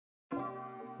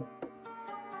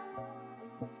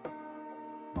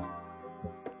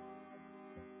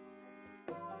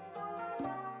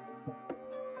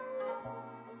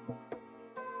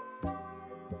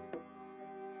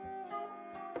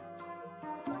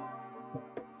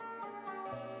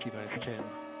T-minus 10,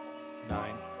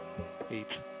 9, 8,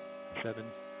 7,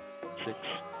 6,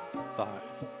 5,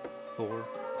 4,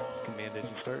 command engine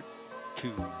start, 2,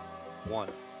 1.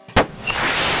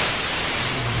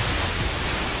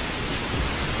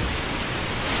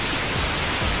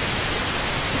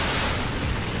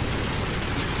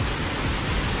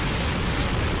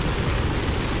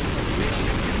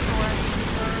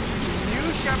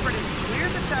 Shepard has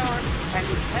cleared the tower and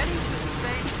is heading to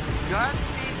space.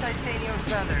 Godspeed, Titanium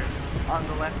Feather. On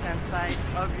the left-hand side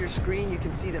of your screen, you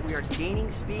can see that we are gaining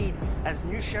speed as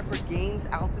New Shepard gains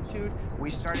altitude.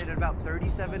 We started at about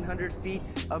 3,700 feet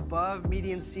above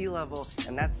median sea level,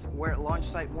 and that's where Launch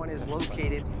Site 1 is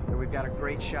located. There we've got a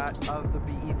great shot of the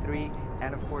BE-3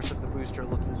 and, of course, of the booster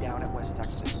looking down at West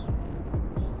Texas.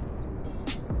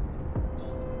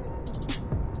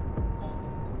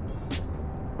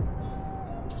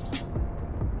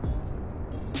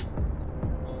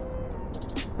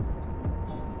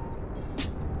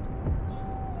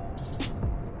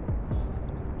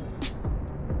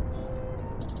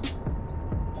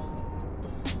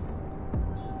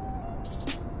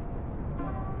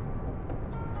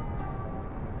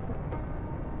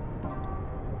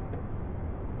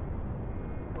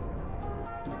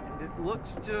 It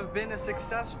looks to have been a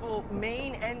successful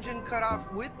main engine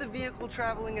cutoff with the vehicle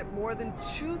traveling at more than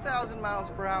 2,000 miles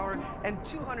per hour and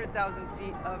 200,000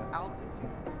 feet of altitude.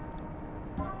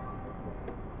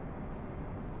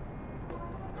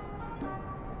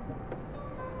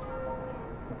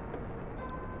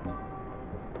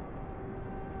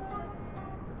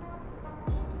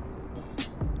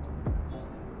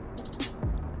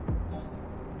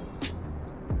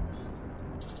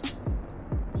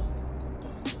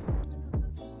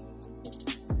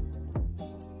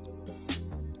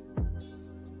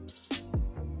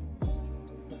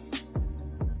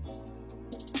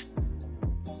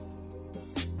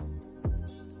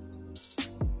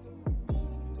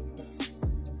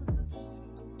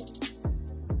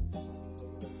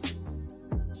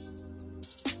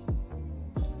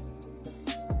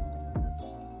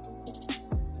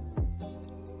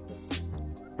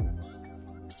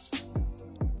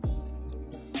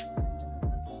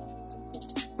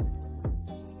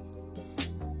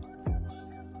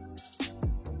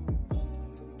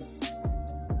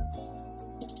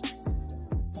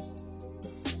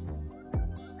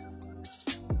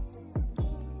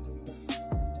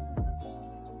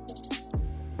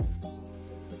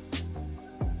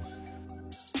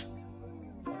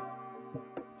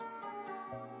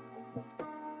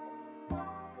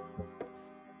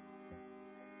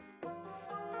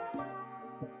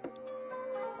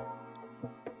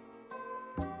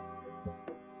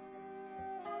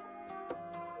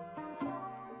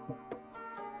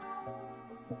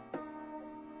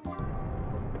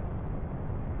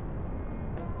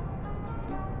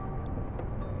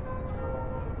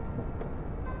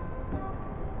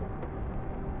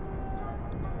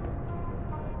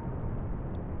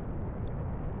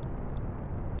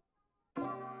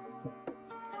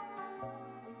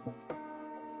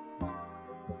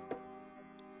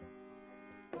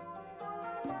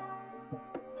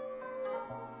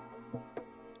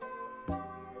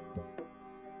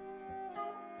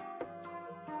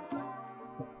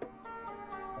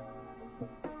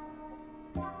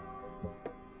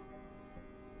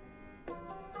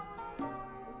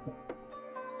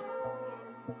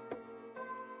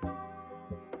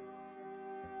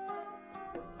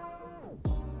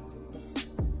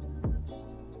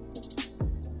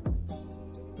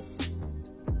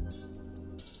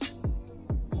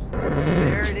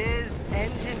 There it is,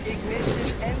 engine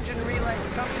ignition, engine relay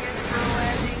coming in for a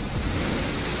landing.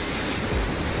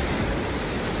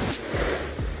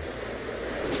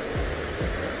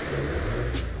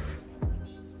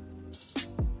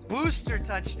 Booster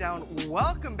touchdown.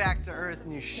 Welcome back to Earth,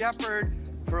 New Shepard.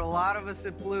 For a lot of us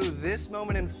at Blue, this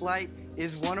moment in flight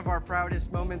is one of our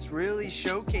proudest moments, really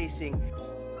showcasing